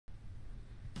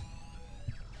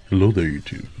Hello there,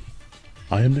 YouTube.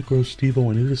 I am Necrostevo,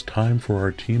 and it is time for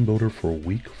our team builder for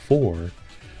week 4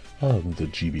 of the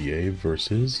GBA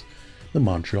versus the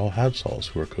Montreal Habsols,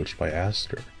 who are coached by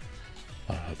Aster.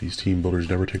 These team builders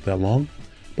never take that long,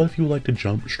 but if you would like to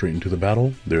jump straight into the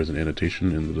battle, there's an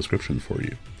annotation in the description for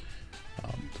you.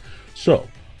 So,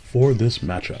 for this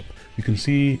matchup, you can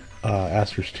see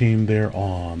Aster's team there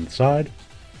on the side,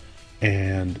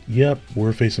 and yep,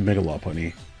 we're facing Mega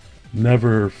Lopunny.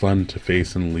 Never fun to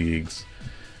face in leagues.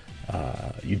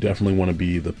 You definitely want to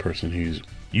be the person who's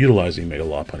utilizing Mega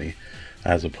Lopunny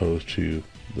as opposed to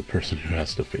the person who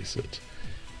has to face it.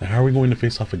 Now, how are we going to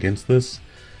face off against this?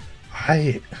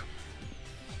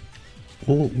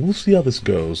 We'll see how this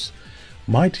goes.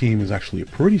 My team is actually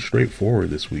pretty straightforward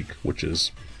this week, which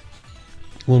is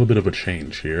a little bit of a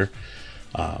change here.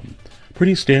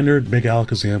 Pretty standard Mega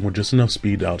Alakazam with just enough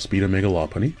speed to outspeed a Mega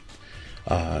Lopunny.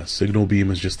 Signal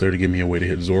Beam is just there to give me a way to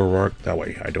hit Zoroark, that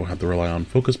way I don't have to rely on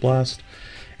Focus Blast.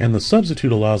 And the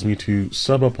Substitute allows me to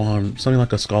sub up on something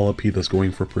like a Scolipede that's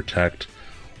going for Protect,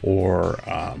 or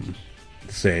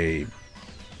say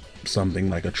something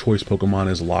like a Choice Pokemon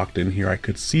is locked in here. I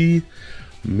could see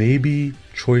maybe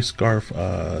Choice Scarf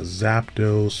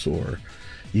Zapdos, or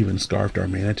even Scarf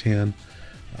Darmanitan.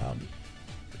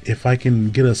 If I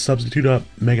can get a Substitute up,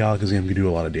 Mega Alakazam can do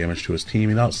a lot of damage to his team,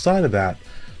 and outside of that,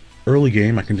 early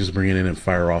game, I can just bring it in and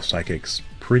fire off Psychics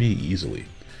pretty easily.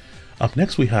 Up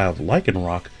next we have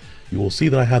Lycanroc. You will see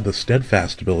that I have the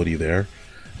Steadfast ability there.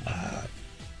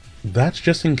 That's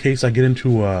just in case I get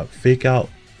into a fake out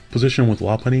position with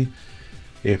Lopunny.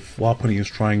 If Lopunny is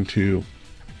trying to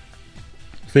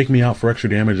fake me out for extra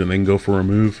damage and then go for a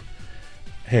move,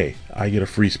 hey, I get a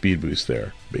free speed boost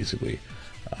there, basically.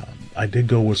 I did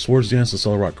go with Swords Dance,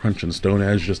 Accelerock, Crunch, and Stone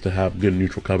Edge just to have good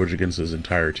neutral coverage against his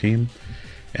entire team.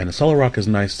 And Accelerock is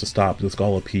nice to stop the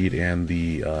Scolipede and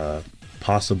the,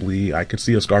 possibly, I could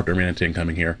see a Scarf Darmanitan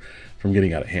coming here from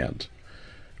getting out of hand.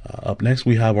 Up next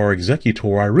we have our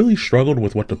Executor. I really struggled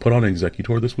with what to put on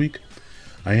Executor this week.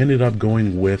 I ended up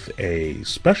going with a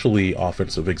specially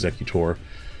offensive Executor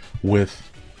with,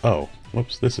 oh,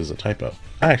 whoops, this is a typo.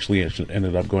 I actually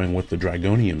ended up going with the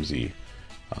Dragonium Z.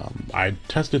 I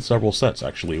tested several sets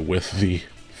actually with the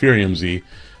Furium Z,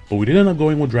 but we did end up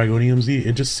going with Dragonium Z.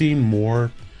 It just seemed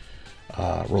more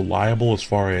reliable as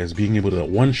far as being able to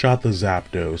one-shot the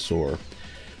Zapdos, or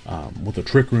with the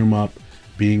Trick Room up,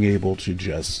 being able to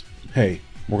just, hey,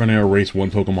 we're going to erase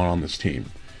one Pokemon on this team,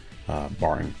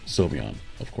 barring Sylveon,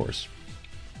 of course.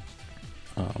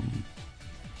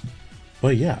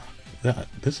 But yeah,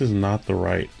 this is not the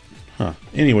right...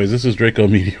 Anyways, this is Draco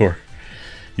Meteor.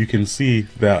 You can see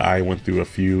that I went through a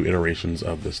few iterations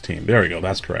of this team. There we go,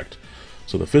 that's correct.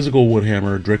 So the physical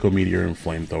Woodhammer, Draco Meteor, and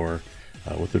Flamethrower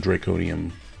with the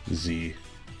Dragonium Z,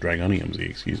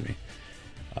 excuse me.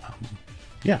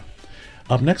 Yeah.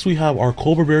 Up next we have our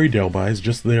Colbur Berry Delbise,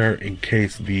 just there in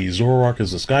case the Zoroark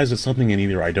is disguised as something and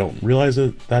either I don't realize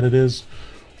that it is,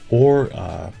 or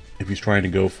if he's trying to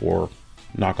go for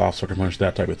knockoff, Sucker Punch,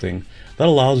 that type of thing. That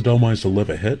allows Delbise to live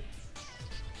a hit.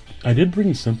 I did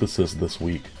bring Synthesis this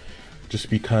week, just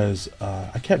because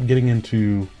I kept getting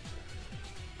into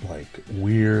like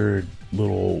weird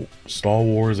little Star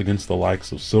Wars against the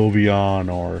likes of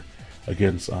Sylveon, or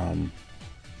against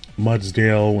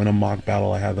Mudsdale. In a mock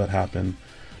battle I had that happen.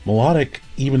 Melodic,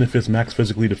 even if it's max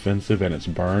physically defensive and it's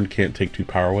burned, can't take 2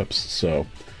 Power Whips, so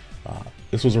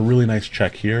this was a really nice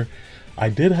check here. I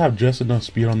did have just enough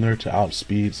speed on there to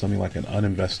outspeed something like an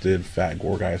uninvested Fat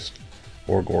Gourgeist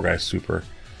or Gourgeist Super.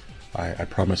 I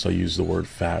promise I'll use the word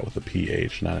fat with a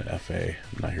PH, not an FA.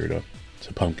 I'm not here to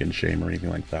pumpkin shame or anything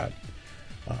like that.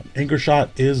 Anchor Shot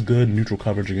is good neutral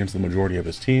coverage against the majority of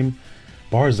his team,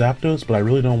 bar Zapdos, but I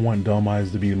really don't want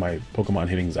Delbise to be my Pokemon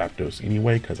hitting Zapdos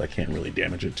anyway, because I can't really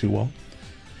damage it too well.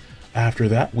 After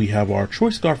that, we have our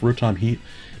Choice Scarf Rotom Heat.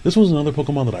 This was another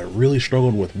Pokemon that I really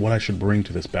struggled with what I should bring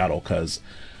to this battle, because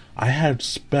I had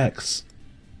specs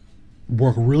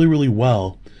work really, really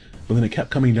well, but then it kept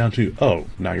coming down to, oh,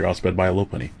 now you're outsped by a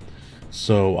Lopunny.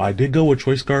 So I did go with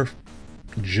Choice Scarf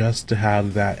just to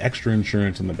have that extra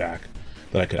insurance in the back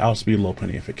that I could outspeed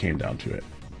Lopunny if it came down to it.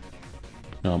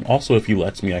 Also, if he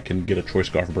lets me, I can get a Choice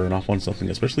Scarf burn off on something,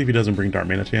 especially if he doesn't bring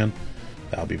Darmanitan.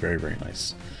 That'll be very, very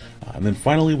nice. And then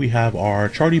finally we have our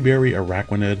Charty Berry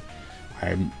Araquanid.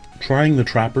 I'm trying the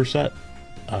Trapper set.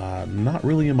 Not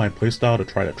really in my playstyle to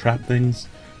try to trap things,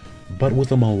 but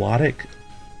with a Melodic,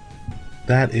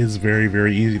 that is very,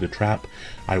 very easy to trap.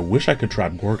 I wish I could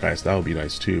trap Gourgeist, that would be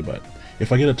nice too, but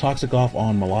if I get a Toxic off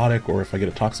on Melodic, or if I get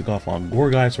a Toxic off on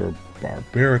Gourgeist, or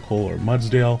Barbaracle, or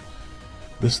Mudsdale,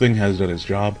 this thing has done its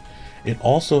job. It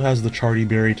also has the Charty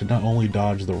Berry to not only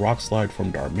dodge the Rock Slide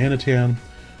from Darmanitan,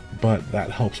 but that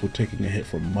helps with taking a hit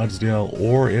from Mudsdale,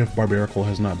 or if Barbaracle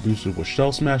has not boosted with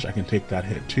Shell Smash, I can take that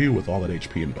hit too with all that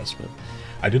HP investment.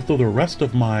 I did throw the rest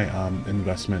of my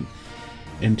investment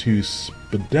into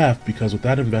Spadef because with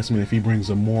that investment, if he brings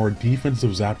a more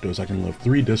defensive Zapdos, I can live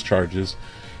 3 discharges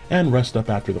and rest up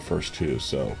after the first 2,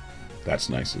 so that's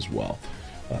nice as well.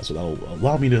 So that'll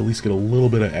allow me to at least get a little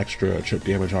bit of extra chip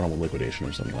damage on him with Liquidation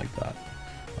or something like that.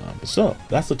 So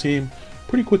that's the team.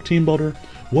 Pretty quick team builder.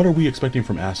 What are we expecting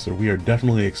from Aster? We are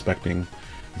definitely expecting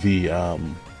the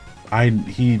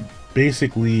he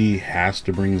basically has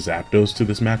to bring Zapdos to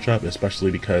this matchup,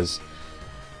 especially because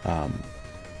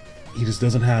he just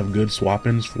doesn't have good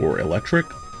swap-ins for Electric.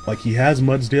 Like, he has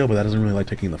Mudsdale, but that doesn't really like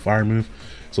taking the fire move.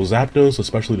 So Zapdos,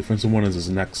 especially defensive one, is his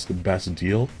next best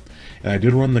deal. And I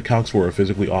did run the calcs for a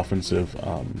physically offensive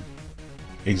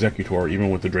Executor, even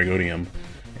with the Dragonium,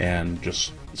 and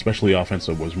just especially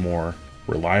offensive was more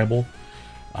reliable.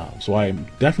 So I'm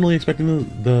definitely expecting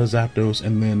the Zapdos,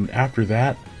 and then after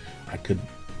that, I could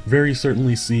very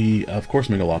certainly see, of course,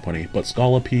 Mega Lopunny, but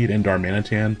Scolipede and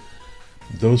Darmanitan.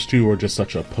 Those two are just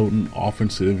such a potent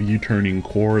offensive U-turning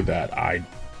core that I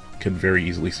could very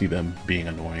easily see them being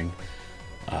annoying.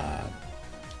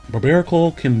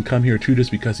 Barbaracle can come here too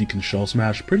just because he can Shell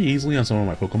Smash pretty easily on some of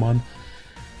my Pokemon.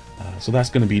 So that's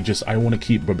going to be just, I want to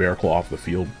keep Barbaracle off the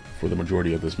field for the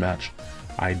majority of this match.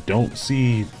 I don't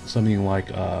see something like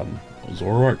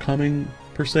Zoroark coming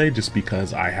per se, just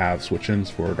because I have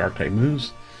switch-ins for Dark-type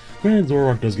moves. Granted,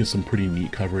 Zoroark does get some pretty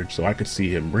neat coverage, so I could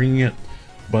see him bringing it,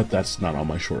 but that's not on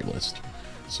my short list.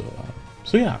 So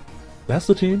yeah, that's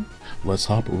the team. Let's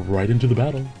hop right into the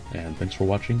battle, and thanks for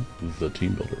watching the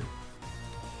Team Builder.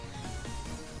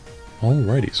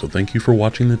 Alrighty, so thank you for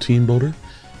watching the Team Builder.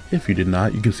 If you did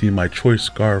not, you can see my Choice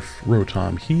Scarf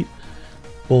Rotom Heat,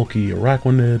 Bulky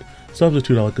Araquanid,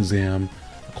 Substitute Alakazam,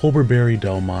 Colbur Berry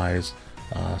Delmise,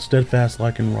 Steadfast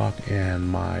Lycanroc, and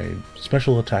my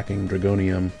special attacking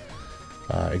Dragonium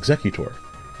Executor,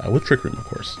 with Trick Room, of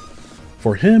course.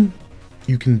 For him,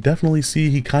 you can definitely see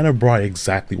he kind of brought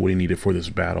exactly what he needed for this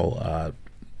battle.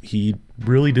 He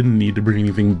really didn't need to bring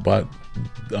anything but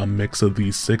a mix of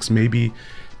these 6, maybe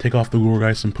take off the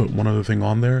Gourgeist and put one other thing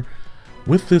on there.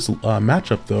 With this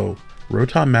matchup though,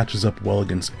 Rotom matches up well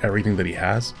against everything that he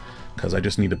has, because I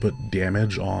just need to put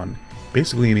damage on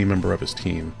basically any member of his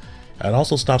team. It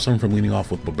also stops him from leading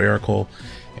off with Barbaracle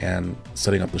and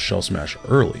setting up the Shell Smash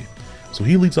early. So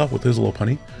he leads off with his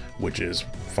Lopunny, which is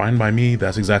fine by me.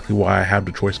 That's exactly why I have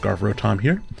the Choice Scarf Rotom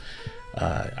here.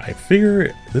 I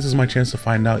figure this is my chance to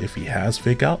find out if he has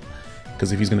Fake Out,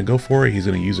 because if he's going to go for it, he's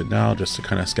going to use it now just to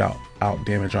kind of scout out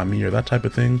damage on me or that type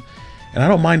of thing. And I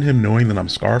don't mind him knowing that I'm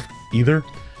Scarfed either,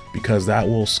 because that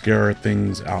will scare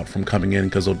things out from coming in,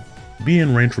 because he'll be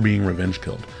in range for being revenge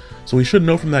killed. So he should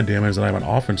know from that damage that I'm an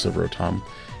offensive Rotom,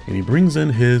 and he brings in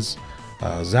his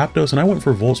Zapdos, and I went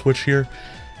for Volt Switch here,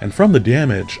 and from the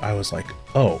damage I was like,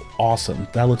 oh awesome,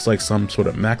 that looks like some sort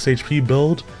of max HP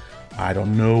build. I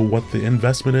don't know what the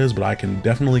investment is, but I can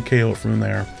definitely KO it from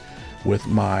there with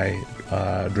my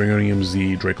Dragonium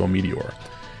Z Draco Meteor.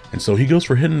 And so he goes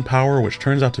for Hidden Power, which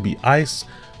turns out to be Ice,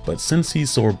 but since he's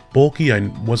so bulky, I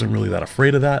wasn't really that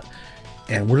afraid of that,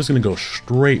 and we're just going to go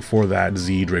straight for that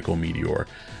Z Draco Meteor.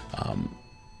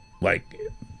 Like,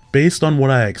 based on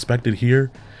what I expected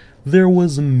here, there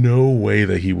was no way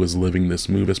that he was living this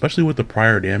move, especially with the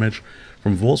prior damage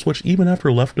from Volt Switch. Even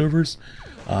after leftovers,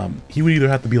 he would either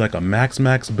have to be like a max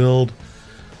build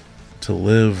to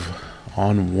live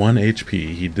on 1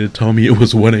 HP. He did tell me it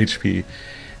was 1 HP,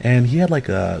 and he had like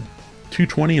a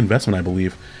 220 investment, I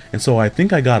believe, and so I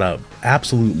think I got a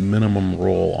absolute minimum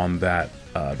roll on that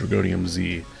Dragonium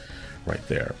Z right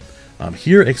there.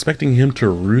 Here, expecting him to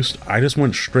roost, I just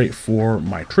went straight for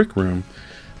my Trick Room.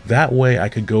 That way I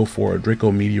could go for a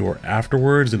Draco Meteor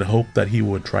afterwards and hope that he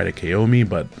would try to KO me,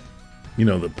 but you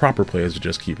know, the proper play is to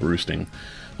just keep roosting.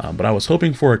 But I was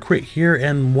hoping for a crit here,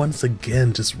 and once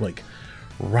again, just like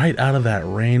right out of that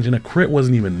range, and a crit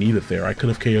wasn't even needed there. I could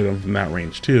have KO'd him from that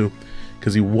range too,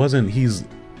 because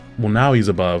now he's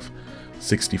above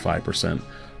 65%,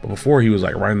 but before he was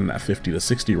like right in that 50 to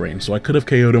 60 range, so I could have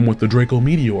KO'd him with the Draco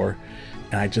Meteor,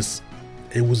 and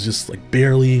it was just like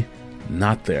barely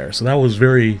not there, so that was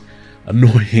very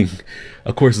annoying.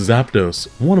 Of course, Zapdos,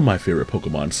 one of my favorite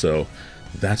Pokemon, so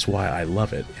that's why I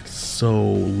love it. It's so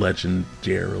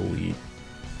legendarily,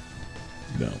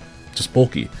 just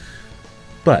bulky.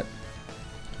 But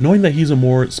knowing that he's a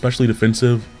more specially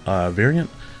defensive variant,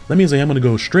 that means I am going to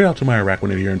go straight out to my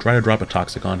Araquanid here and try to drop a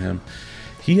Toxic on him.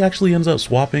 He actually ends up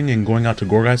swapping and going out to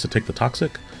Gourgeist to take the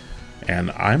Toxic.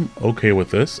 and I'm okay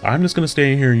with this. I'm just going to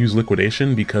stay in here and use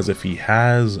Liquidation, because if he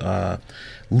has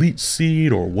Leech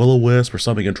Seed or Will-O-Wisp or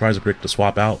something and tries to predict to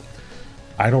swap out,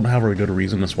 I don't have a good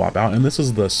reason to swap out. And this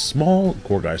is the small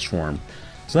Gourgeist form,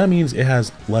 so that means it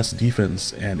has less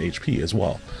defense and HP as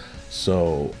well.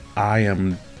 So I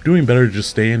am doing better to just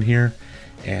stay in here,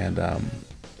 and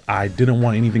I didn't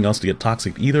want anything else to get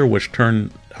toxic either, which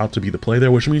turned out to be the play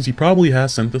there, which means he probably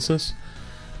has Synthesis.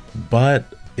 But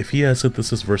if he has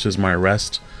Synthesis versus my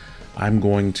rest, I'm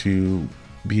going to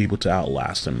be able to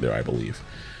outlast him there, I believe.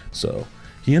 So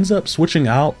he ends up switching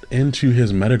out into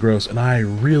his Metagross, and I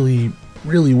really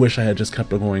wish I had just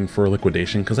kept going for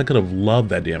Liquidation, because I could have loved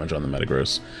that damage on the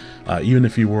Metagross. Even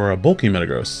if he were a bulky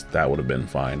Metagross, that would have been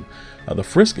fine. The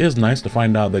Frisk is nice to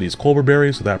find out that he's Colbur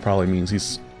Berry, so that probably means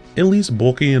he's at least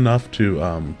bulky enough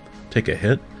to take a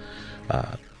hit.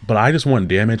 But I just want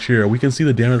damage here. We can see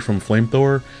the damage from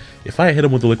Flamethrower. If I hit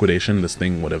him with the Liquidation, this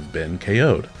thing would have been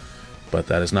KO'd. But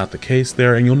that is not the case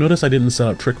there. And you'll notice I didn't set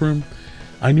up Trick Room.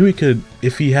 I knew he could,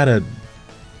 if he had a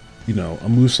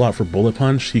move slot for Bullet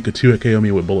Punch, he could 2-hit KO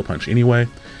me with Bullet Punch anyway.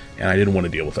 And I didn't want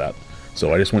to deal with that.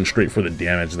 So I just went straight for the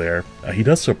damage there. He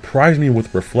does surprise me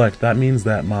with Reflect. That means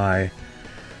that my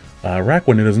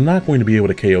Rakwanet is not going to be able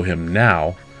to KO him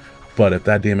now. But if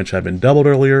that damage had been doubled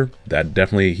earlier, that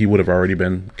definitely, he would have already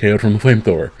been KO'd from the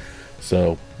Flamethrower.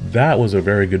 So that was a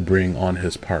very good bring on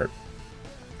his part.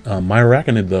 My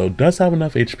Rakwanet, though, does have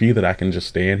enough HP that I can just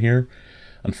stay in here.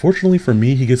 Unfortunately for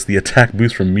me, he gets the attack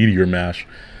boost from Meteor Mash.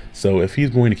 So if he's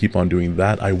going to keep on doing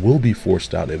that, I will be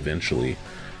forced out eventually.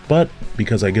 But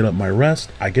because I get up my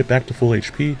rest, I get back to full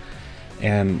HP.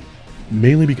 And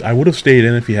mainly, I would have stayed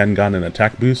in if he hadn't gotten an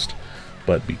attack boost.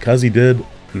 But because he did,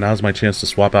 now's my chance to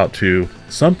swap out to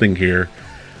something here.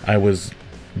 I was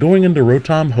going into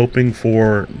Rotom hoping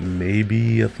for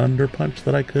maybe a Thunder Punch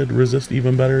that I could resist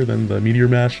even better than the Meteor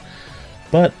Mash,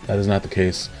 but that is not the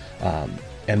case.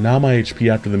 And now my HP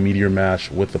after the Meteor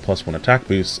Mash with the +1 attack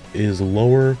boost is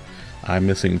lower. I'm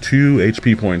missing 2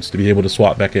 HP points to be able to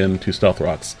swap back into Stealth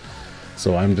Rocks.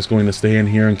 So I'm just going to stay in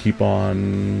here and keep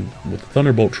on with the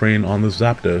Thunderbolt train on the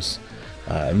Zapdos.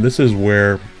 And this is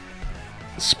where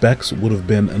Specs would have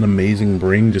been an amazing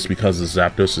bring, just because the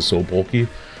Zapdos is so bulky.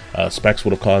 Specs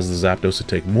would have caused the Zapdos to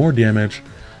take more damage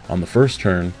on the first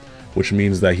turn, which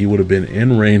means that he would have been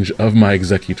in range of my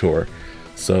Executor.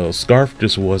 So Scarf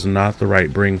just was not the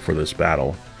right bring for this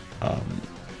battle.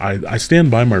 I stand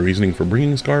by my reasoning for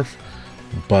bringing Scarf,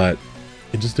 but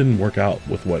it just didn't work out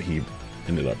with what he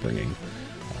ended up bringing.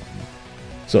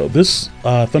 So this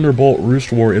Thunderbolt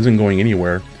Roost War isn't going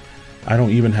anywhere. I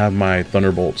don't even have my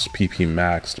Thunderbolts PP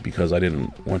maxed because I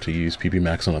didn't want to use PP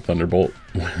max on a Thunderbolt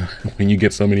when you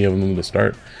get so many of them to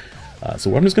start.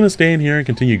 So I'm just going to stay in here and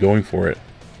continue going for it.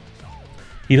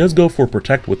 He does go for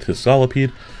Protect with his Solipede,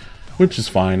 which is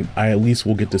fine. I at least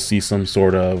will get to see some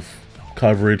sort of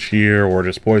coverage here, or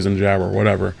just Poison Jab or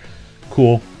whatever.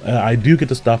 Cool. I do get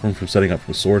to stop him from setting up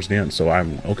for Swords Dance, so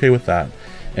I'm okay with that.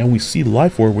 And we see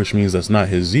Life Orb, which means that's not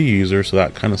his Z user, so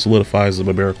that kind of solidifies the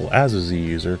Barbaracle as a Z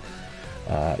user.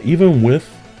 Even with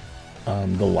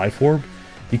the Life Orb,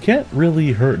 he can't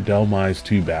really hurt Dhelmise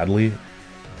too badly.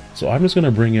 So I'm just going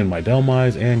to bring in my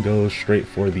Dhelmise and go straight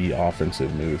for the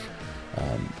offensive move.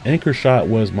 Anchor Shot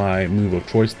was my move of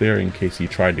choice there in case he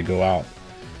tried to go out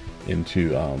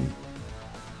into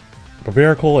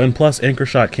Barbaracle, and plus Anchor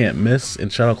Shot can't miss,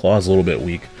 and Shadow Claw is a little bit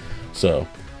weak. So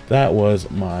that was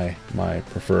my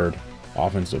preferred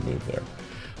offensive move there.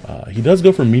 He does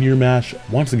go for Meteor Mash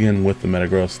once again with the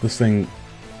Metagross. This thing,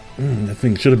 I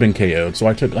think, should have been KO'd, so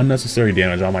I took unnecessary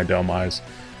damage on my Dhelmise.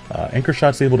 Anchor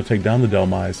Shot's able to take down the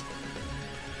Dhelmise.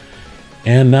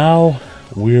 And now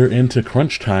we're into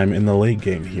crunch time in the late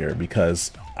game here,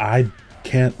 because I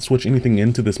can't switch anything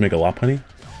into this Mega Lopunny.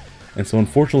 And so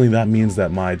unfortunately that means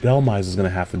that my Dhelmise is going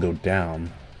to have to go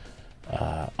down.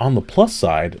 On the plus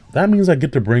side, that means I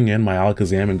get to bring in my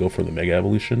Alakazam and go for the Mega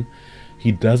Evolution.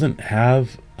 He doesn't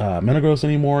have Metagross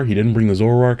anymore, he didn't bring the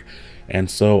Zoroark, and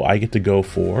so I get to go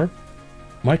for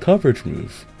my coverage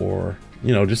move, or,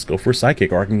 you know, just go for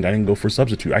Psychic, or I can go for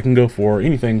Substitute, I can go for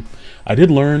anything. I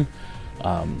did learn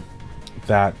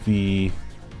that the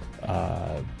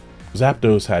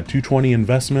Zapdos had 220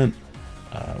 investment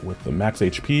with the max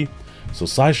HP, so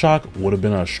Psyshock would have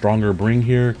been a stronger bring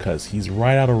here because he's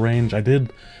right out of range. I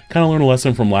did kind of learn a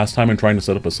lesson from last time in trying to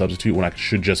set up a substitute when I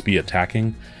should just be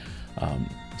attacking.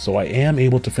 So I am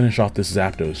able to finish off this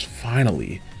Zapdos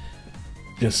finally.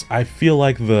 Just, I feel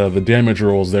like the damage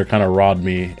rolls there kind of robbed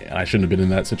me, and I shouldn't have been in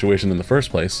that situation in the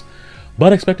first place.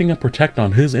 But expecting a Protect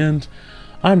on his end,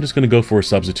 I'm just going to go for a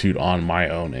substitute on my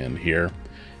own end here.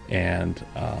 And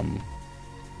I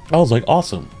was like,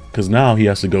 awesome. because now he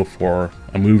has to go for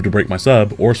a move to break my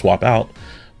sub or swap out,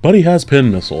 but he has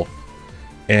Pin Missile,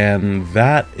 and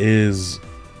that is,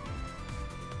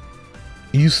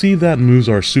 you see that moves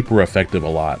are super effective a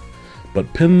lot,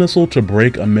 but Pin Missile to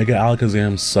break a Mega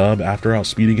Alakazam sub after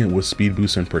outspeeding it with Speed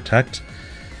Boost and Protect,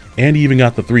 and he even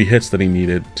got the 3 hits that he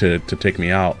needed to take me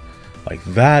out, like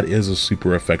that is a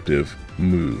super effective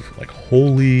move. Like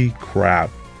holy crap,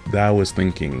 that was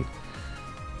thinking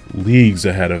leagues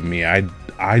ahead of me.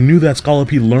 I knew that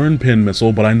Scallopy learned Pin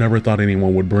Missile, but I never thought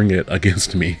anyone would bring it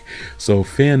against me. So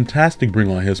fantastic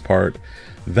bring on his part.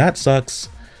 That sucks.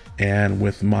 And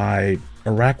with my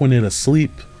Araquanid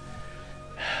asleep,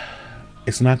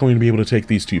 it's not going to be able to take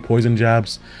these 2 poison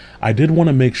jabs. I did want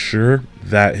to make sure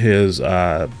that his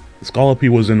Scallopy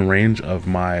was in range of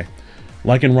my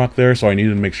Lycanroc there, so I needed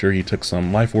to make sure he took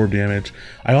some Life Orb damage.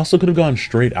 I also could have gone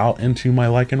straight out into my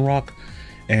Lycanroc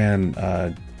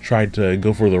and tried to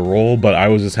go for the roll, but I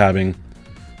was just having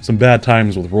some bad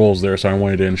times with rolls there, so I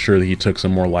wanted to ensure that he took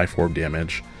some more Life Orb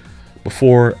damage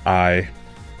before I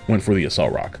went for the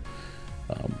Assault Rock.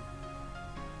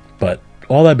 But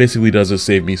all that basically does is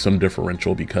save me some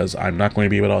differential, because I'm not going to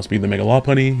be able to outspeed the Mega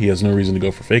Lopunny. He has no reason to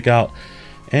go for Fake Out,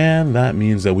 and that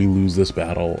means that we lose this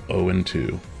battle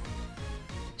 0-2.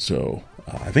 So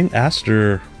I think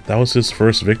Aster, that was his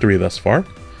first victory thus far,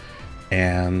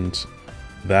 and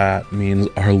that means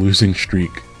our losing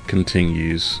streak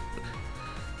continues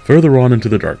further on into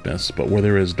the darkness. But where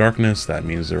there is darkness, that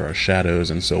means there are shadows,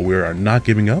 and so we are not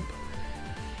giving up.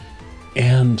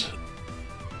 And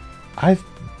I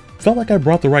felt like I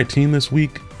brought the right team this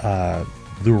week. The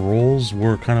rolls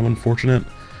were kind of unfortunate.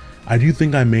 I do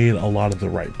think I made a lot of the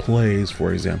right plays,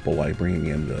 for example, like bringing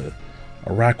in the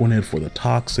Araquanid for the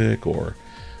Toxic, or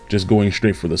just going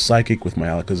straight for the Psychic with my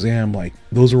Alakazam. Like,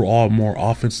 those are all more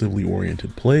offensively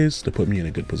oriented plays to put me in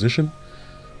a good position,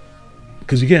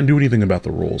 because you can't do anything about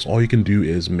the rolls. All you can do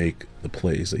is make the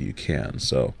plays that you can.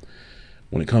 So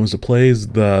when it comes to plays,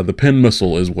 the Pin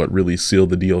Missile is what really sealed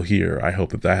the deal here. I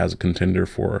hope that that has a contender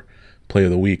for Play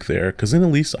of the Week there, because then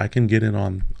at least I can get in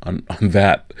on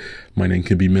that. My name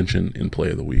can be mentioned in Play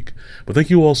of the Week. But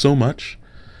thank you all so much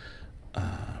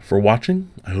for watching.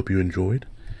 I hope you enjoyed,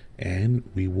 and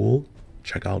we will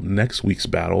check out next week's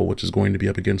battle, which is going to be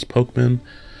up against Pokemon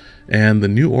and the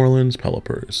New Orleans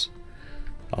Pelipers.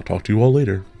 I'll talk to you all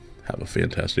later. Have a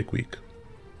fantastic week.